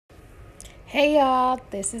Hey y'all,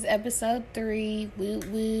 this is episode 3. Woo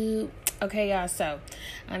woo. Okay, y'all, so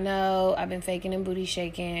I know I've been faking and booty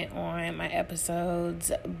shaking on my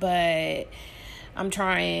episodes, but I'm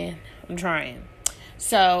trying.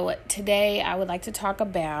 So today I would like to talk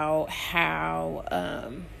about how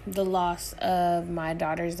the loss of my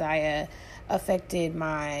daughter Zaya affected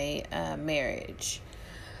my marriage.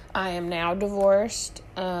 I am now divorced.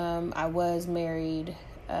 I was married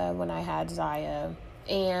when I had Zaya,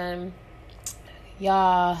 and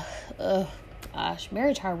y'all, gosh,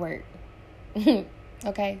 marriage hard work.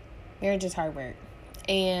 Okay, marriage is hard work.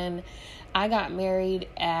 And I got married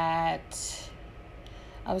I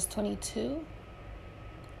was 22,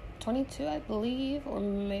 I believe, or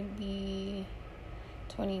maybe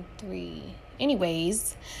 23.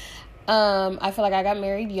 Anyways, I feel like I got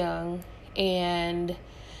married young, and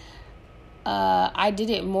I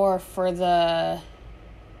did it more to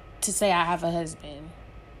say I have a husband,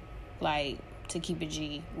 like, to keep it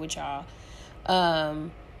G with y'all.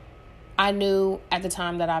 I knew at the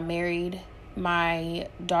time that I married my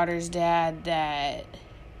daughter's dad that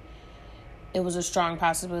it was a strong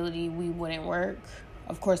possibility we wouldn't work.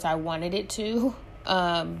 Of course, I wanted it to,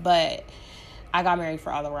 but I got married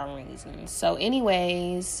for all the wrong reasons. So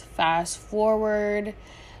anyways, fast forward,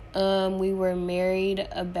 we were married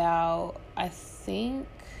about, I think,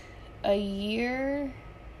 a year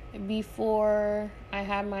before I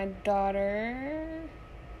had my daughter,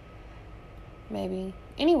 maybe.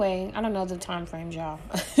 Anyway, I don't know the time frames, y'all.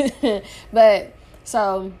 But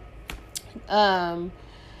so my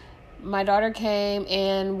daughter came,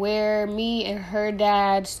 and where me and her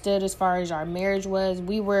dad stood as far as our marriage was,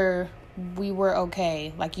 we were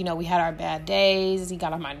okay. Like, we had our bad days. He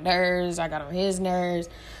got on my nerves, I got on his nerves,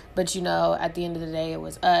 but at the end of the day, it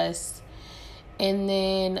was us. And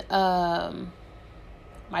then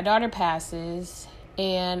my daughter passes,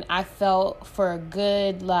 and I felt for a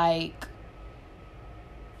good,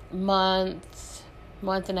 month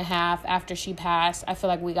and a half after she passed, I feel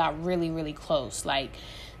like we got really, really close. Like,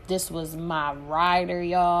 this was my rider,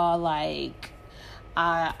 y'all. Like,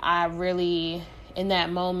 I really, in that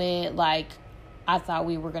moment, I thought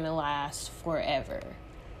we were going to last forever.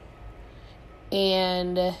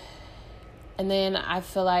 And then I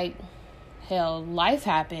feel like, hell, life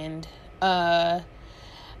happened.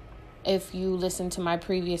 If you listen to my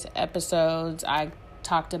previous episodes, I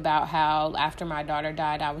talked about how after my daughter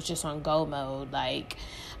died, I was just on go mode. Like,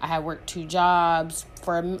 I had worked 2 jobs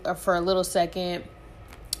for a little second,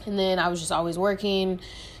 and then I was just always working.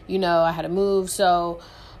 I had to move. So,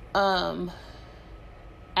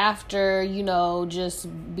 after,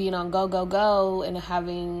 just being on go, and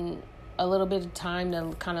having a little bit of time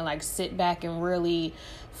to kind of sit back and really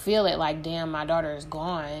feel it, like, damn, my daughter is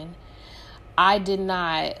gone, I did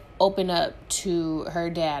not open up to her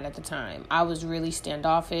dad at the time. I was really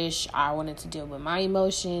standoffish. I wanted to deal with my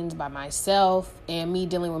emotions by myself, and me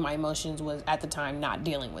dealing with my emotions was at the time not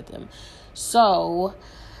dealing with them. So,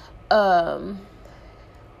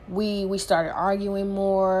 we started arguing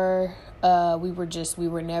more. We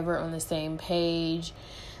were never on the same page.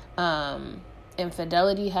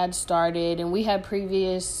 Infidelity had started, and we had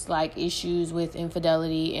previous issues with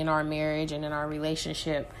infidelity in our marriage and in our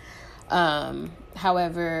relationship.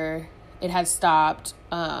 However, it had stopped.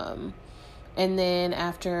 And then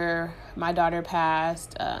after my daughter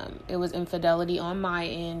passed, it was infidelity on my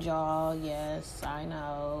end, y'all. Yes, I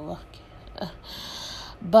know.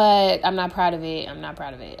 But I'm not proud of it.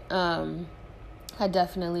 I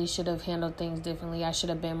definitely should have handled things differently. I should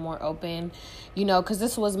have been more open, because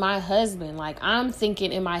this was my husband. I'm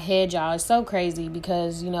thinking in my head, y'all, it's so crazy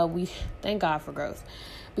because, we thank God for growth.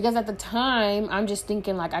 Because at the time, I'm just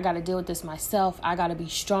thinking, I got to deal with this myself. I got to be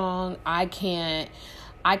strong. I can't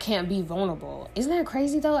be vulnerable. Isn't that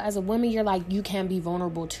crazy, though? As a woman, you're you can't be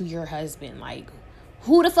vulnerable to your husband.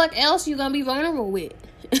 Who the fuck else you gonna be vulnerable with?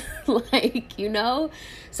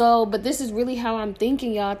 So, but this is really how I'm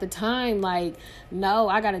thinking, y'all, at the time. No,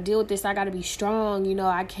 I got to deal with this. I got to be strong.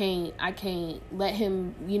 I can't let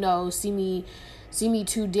him, see me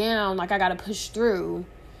too down. I got to push through.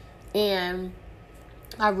 And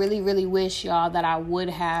I really, really wish, y'all, that I would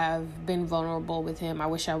have been vulnerable with him. I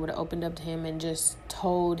wish I would have opened up to him and just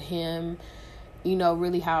told him,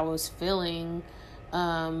 really how I was feeling,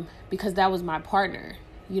 because that was my partner.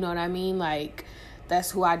 You know what I mean?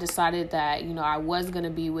 That's who I decided that, I was going to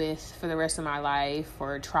be with for the rest of my life,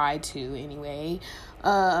 or try to anyway.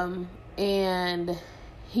 And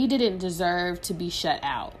he didn't deserve to be shut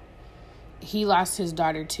out. He lost his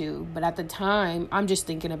daughter too. But at the time, I'm just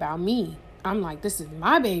thinking about me. I'm like, this is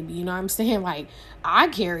my baby, I'm saying? I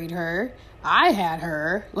carried her, I had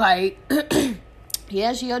her,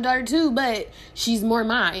 yeah, she your daughter too, but she's more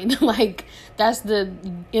mine. Like, that's the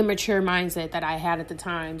immature mindset that I had at the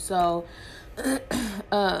time. So,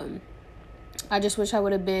 I just wish I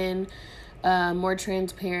would have been more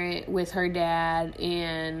transparent with her dad,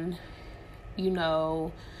 and, you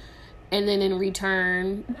know, and then in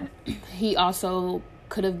return, he also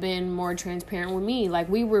could have been more transparent with me. Like,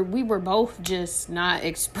 we were both just not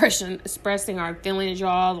expressing our feelings,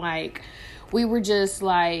 y'all. Like, we were just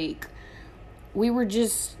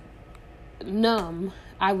numb.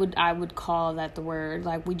 I would call that the word.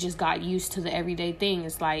 Like, we just got used to the everyday thing.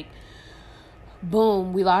 It's like,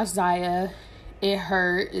 boom, we lost Zaya. It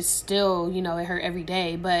hurt. It's still, it hurt every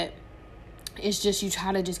day, but it's just, you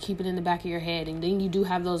try to just keep it in the back of your head. And then you do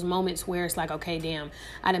have those moments where it's like, okay, damn,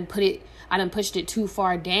 I done pushed it too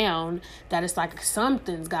far down, that it's like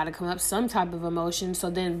something's got to come up, some type of emotion. So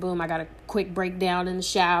then, boom, I got a quick breakdown in the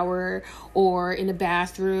shower or in the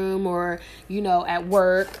bathroom or, at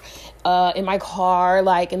work, in my car.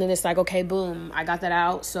 Like, and then it's like, okay, boom, I got that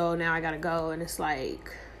out. So now I got to go. And it's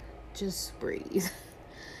like, just breathe.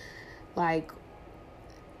 Like,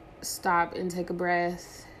 stop and take a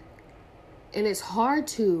breath. And it's hard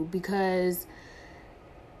to, because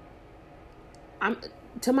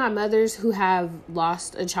to my mothers who have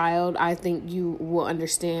lost a child, I think you will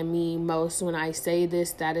understand me most when I say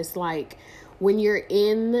this, that it's like, when you're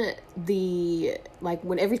in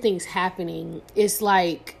when everything's happening, it's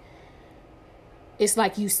like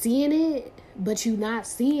you seeing it, but you not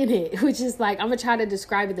seeing it, which is like, I'm gonna try to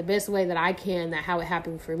describe it the best way that I can, that how it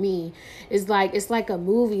happened for me. It's like a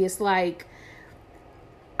movie. It's like,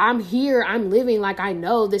 I'm here, I'm living, like, I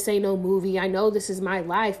know this ain't no movie, I know this is my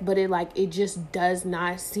life, but it just does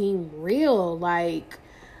not seem real. Like,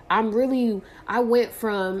 I went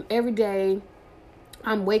from every day,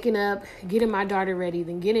 I'm waking up, getting my daughter ready,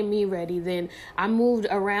 then getting me ready, then I moved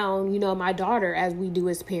around, my daughter, as we do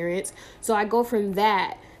as parents. So I go from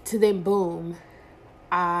that to then, boom,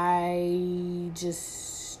 I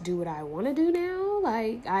just do what I want to do now.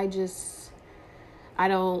 Like, I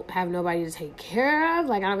don't have nobody to take care of.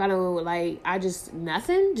 Like, I don't gotta,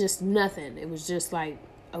 nothing. It was just like,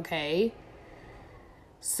 okay.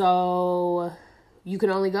 So you can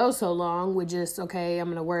only go so long with just, okay, I'm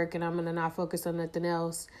going to work and I'm going to not focus on nothing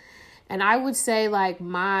else. And I would say, like,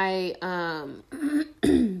 my,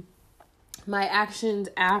 my actions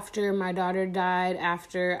after my daughter died,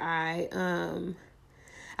 after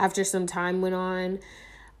some time went on,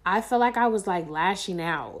 I felt like I was, like, lashing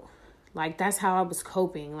out. Like, that's how I was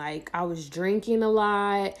coping. Like, I was drinking a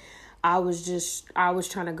lot. I was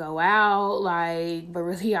trying to go out, like, but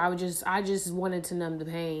really I just wanted to numb the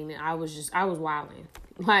pain. I was wilding.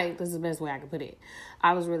 Like, this is the best way I could put it.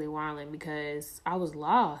 I was really wilding because I was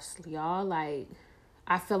lost, y'all. Like,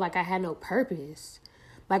 I felt like I had no purpose.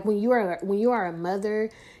 Like, when you are a mother,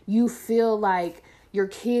 you feel like your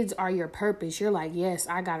kids are your purpose. You're like, yes,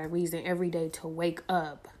 I got a reason every day to wake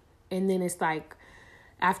up. And then it's like,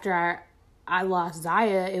 after I lost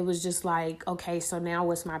Zaya, it was just like, okay, so now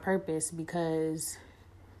what's my purpose? Because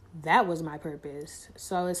that was my purpose.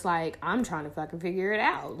 So it's like, I'm trying to fucking figure it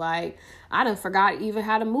out. Like, I done forgot even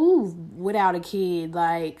how to move without a kid.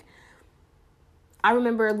 Like, I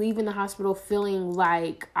remember leaving the hospital feeling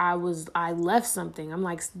like I left something. I'm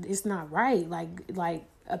like, it's not right. Like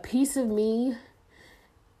a piece of me,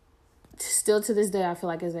 still to this day, I feel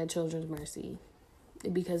like is at Children's Mercy,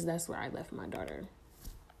 because that's where I left my daughter.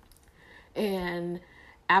 And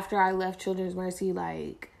after I left Children's Mercy,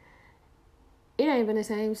 like, it ain't been the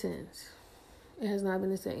same since. It has not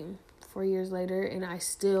been the same. 4 years later, and I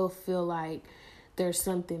still feel like there's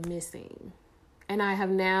something missing. And I have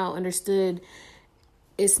now understood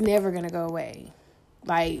it's never going to go away.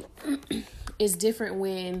 Like, it's different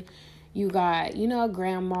when you got, a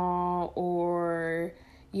grandma or,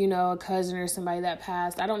 a cousin or somebody that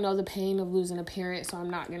passed. I don't know the pain of losing a parent, so I'm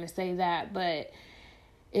not going to say that, but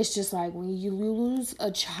it's just like, when you lose a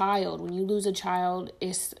child,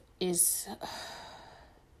 it's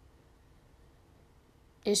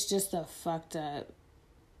just a fucked up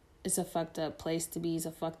place to be. It's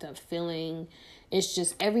a fucked up feeling. It's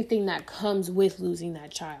just everything that comes with losing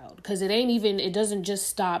that child. Because it doesn't just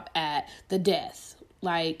stop at the death.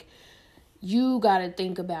 Like, you got to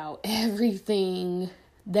think about everything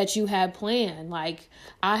that you had planned. Like,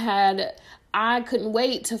 I couldn't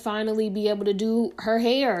wait to finally be able to do her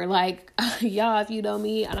hair. Like, y'all, if you know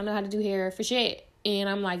me, I don't know how to do hair for shit. And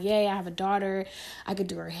I'm like, yay, I have a daughter. I could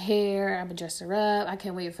do her hair. I'm going to dress her up. I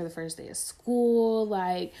can't wait for the first day of school.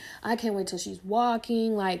 Like, I can't wait till she's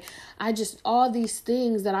walking. Like, all these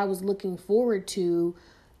things that I was looking forward to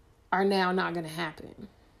are now not going to happen.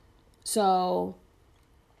 So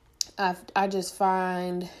I just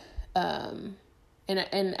find, and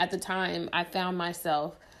at the time I found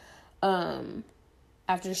myself,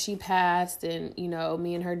 after she passed and,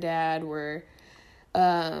 me and her dad were,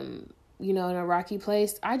 in a rocky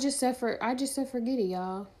place, I just said forget it,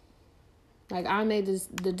 y'all. Like, I made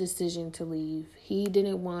the decision to leave. He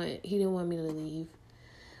didn't want me to leave.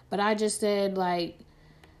 But I just said, like,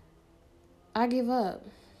 I give up.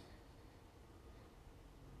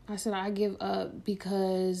 I said, I give up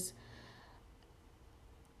because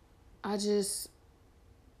I don't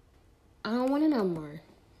want it no more.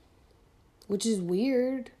 Which is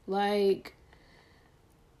weird. Like,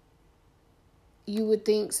 you would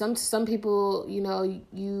think some people,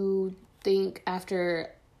 you think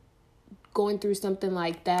after going through something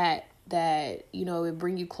like that, it would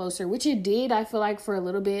bring you closer, which it did. I feel like for a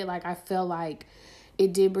little bit, like, I felt like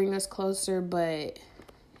it did bring us closer, but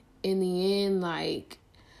in the end, like,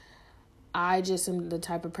 I just am the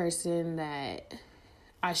type of person that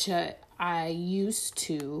I used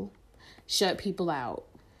to shut people out,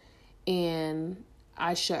 and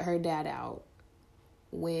I shut her dad out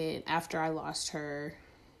after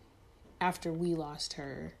we lost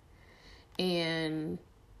her, and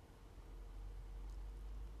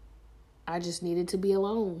I just needed to be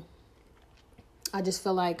alone. I just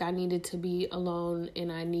felt like I needed to be alone, and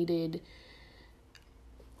I needed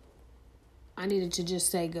to just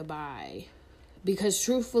say goodbye. Because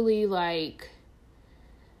truthfully, like,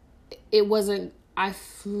 it wasn't, I'm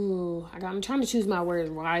trying to choose my words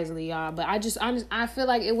wisely, y'all, but I feel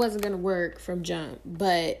like it wasn't going to work from jump,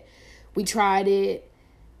 but we tried it.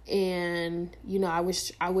 And, I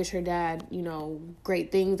wish her dad,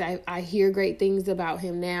 great things. I hear great things about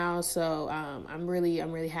him now. So, I'm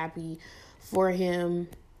really happy for him.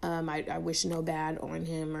 I wish no bad on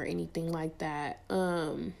him or anything like that.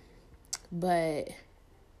 But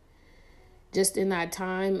just in that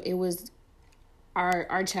time, it was,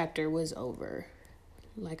 our chapter was over.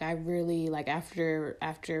 Like, I really, like, after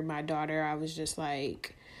my daughter, I was just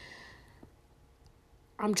like,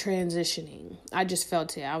 I'm transitioning. I just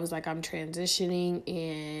felt it. I was like, I'm transitioning,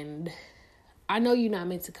 and I know you're not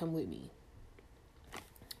meant to come with me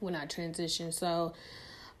when I transition. So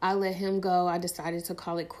I let him go. I decided to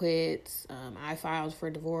call it quits. I filed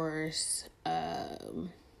for divorce,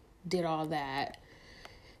 did all that.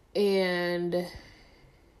 And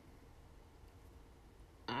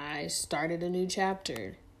I started a new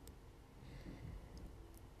chapter.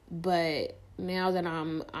 But now that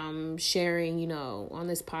I'm sharing, on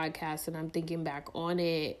this podcast, and I'm thinking back on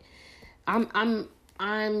it, I'm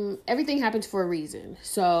everything happens for a reason.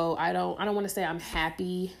 So I don't want to say I'm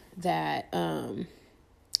happy that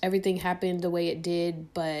everything happened the way it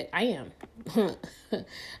did, but I am.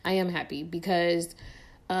 I am happy because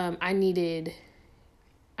I needed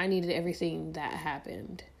everything that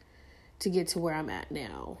happened to get to where I'm at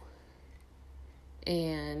now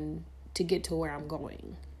and to get to where I'm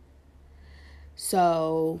going.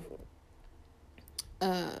 So,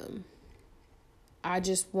 I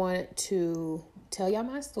just want to tell y'all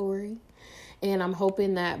my story, and I'm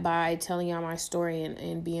hoping that by telling y'all my story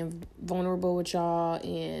and being vulnerable with y'all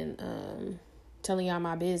and, telling y'all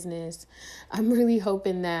my business, I'm really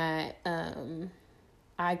hoping that,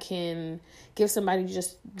 I can give somebody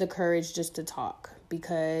just the courage just to talk,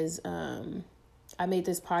 because, I made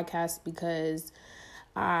this podcast because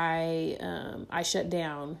I shut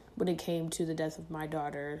down when it came to the death of my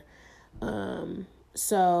daughter.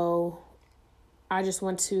 So I just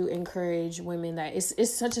want to encourage women that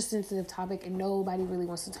it's such a sensitive topic, and nobody really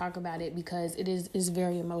wants to talk about it because it's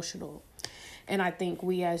very emotional. And I think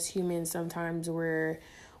we as humans sometimes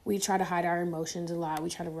we try to hide our emotions a lot. We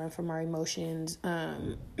try to run from our emotions.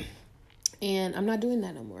 And I'm not doing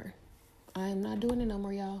that no more. I'm not doing it no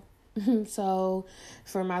more, y'all. So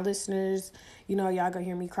for my listeners, y'all gonna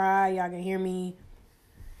hear me cry. Y'all gonna hear me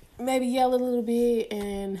maybe yell a little bit.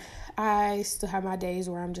 And I still have my days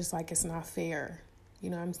where I'm just like, it's not fair. You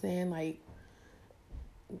know what I'm saying? Like,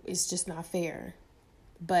 it's just not fair.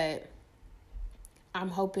 But I'm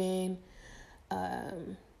hoping,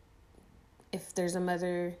 if there's a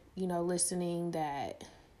mother, listening, that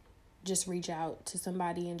just reach out to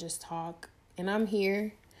somebody and just talk. And I'm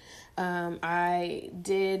here. I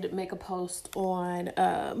did make a post on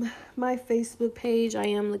my Facebook page. I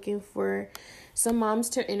am looking for some moms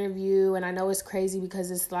to interview, and I know it's crazy because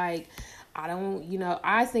it's like,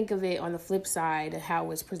 I think of it on the flip side of how it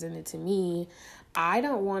was presented to me. I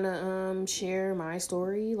don't want to share my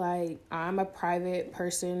story. Like, I'm a private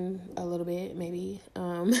person a little bit, maybe.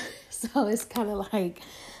 So it's kind of like,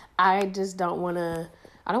 I just don't want to.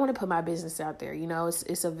 I don't want to put my business out there.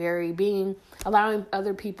 It's a very allowing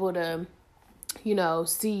other people to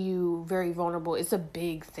see you very vulnerable. It's a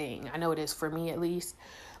big thing. I know it is for me at least.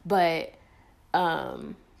 But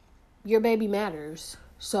your baby matters.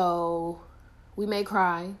 So we may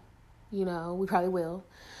cry, we probably will.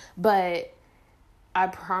 But I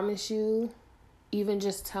promise you, even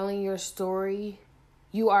just telling your story,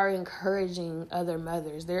 you are encouraging other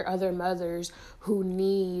mothers. There are other mothers who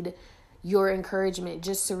need your encouragement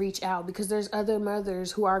just to reach out, because there's other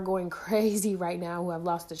mothers who are going crazy right now who have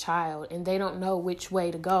lost a child and they don't know which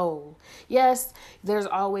way to go. Yes, there's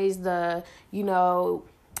always the,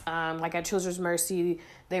 like at Children's Mercy,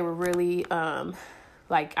 they were really,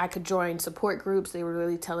 like I could join support groups. They were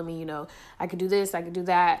really telling me, I could do this, I could do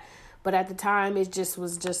that. But at the time, it just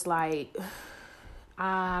was just like,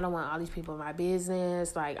 I don't want all these people in my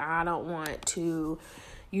business. Like, I don't want to,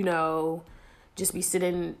 just be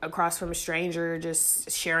sitting across from a stranger, just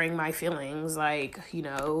sharing my feelings. Like,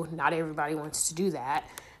 not everybody wants to do that.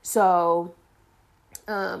 So,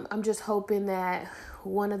 I'm just hoping that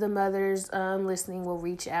one of the mothers listening will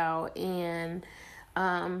reach out and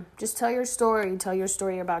just tell your story. Tell your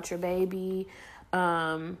story about your baby.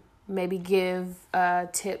 Maybe give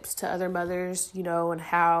tips to other mothers, and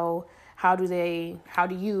how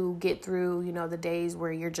do you get through, the days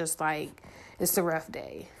where you're just like, it's a rough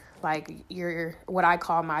day. Like you're what I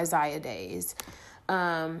call my Zaya days.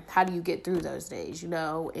 How do you get through those days,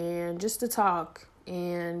 and just to talk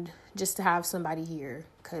and just to have somebody here,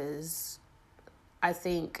 because I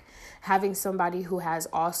think having somebody who has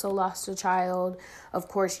also lost a child, of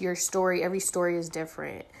course, every story is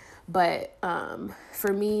different. But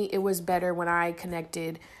for me, it was better when I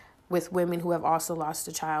connected with women who have also lost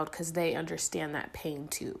a child, because they understand that pain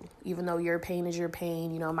too. Even though your pain is your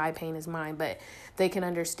pain, my pain is mine, but they can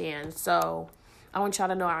understand. So I want y'all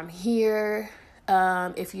to know I'm here.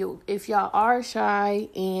 If y'all are shy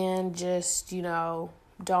and just,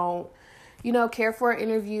 don't, care for an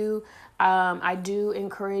interview, I do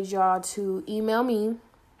encourage y'all to email me.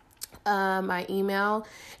 My email,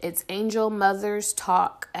 it's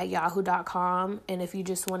angelmotherstalk@yahoo.com. And if you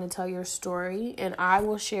just want to tell your story, and I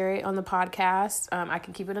will share it on the podcast, I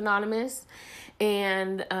can keep it anonymous.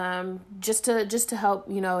 And just to help,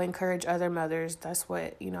 encourage other mothers. That's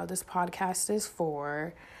what, this podcast is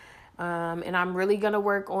for. And I'm really going to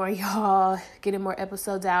work on y'all getting more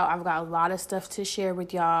episodes out. I've got a lot of stuff to share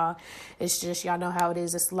with y'all. It's just, y'all know how it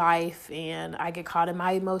is. It's life. And I get caught in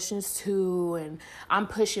my emotions too. And I'm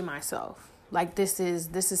pushing myself. Like this is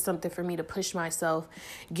something for me to push myself,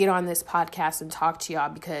 get on this podcast and talk to y'all,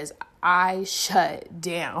 because I shut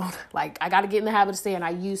down. Like I got to get in the habit of saying I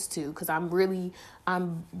used to, because I'm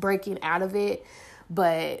breaking out of it.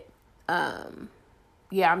 But,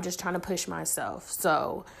 yeah, I'm just trying to push myself.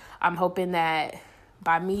 So I'm hoping that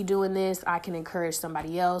by me doing this, I can encourage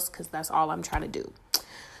somebody else, because that's all I'm trying to do.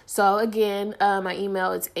 So again, my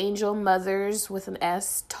email is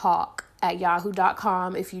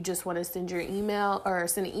angelmothers@yahoo.com. If you just want to send your email or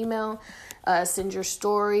send an email, send your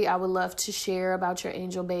story. I would love to share about your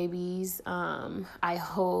angel babies. I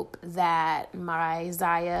hope that my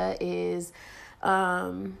Zaya is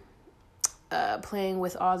playing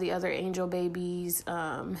with all the other angel babies,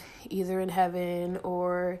 either in heaven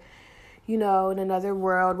or, in another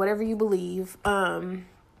world, whatever you believe. I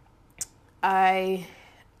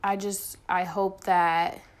hope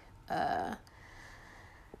that,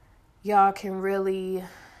 y'all can really,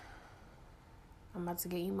 I'm about to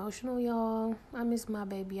get emotional, y'all. I miss my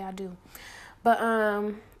baby. I do. But,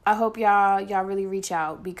 I hope y'all really reach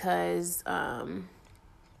out, because,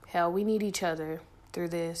 hell, we need each other through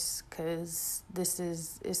this, because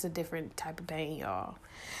it's a different type of pain, y'all.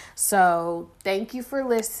 So thank you for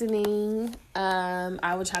listening.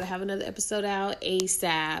 I will try to have another episode out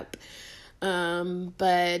ASAP.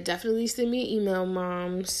 But definitely send me an email,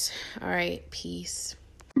 moms. All right, peace.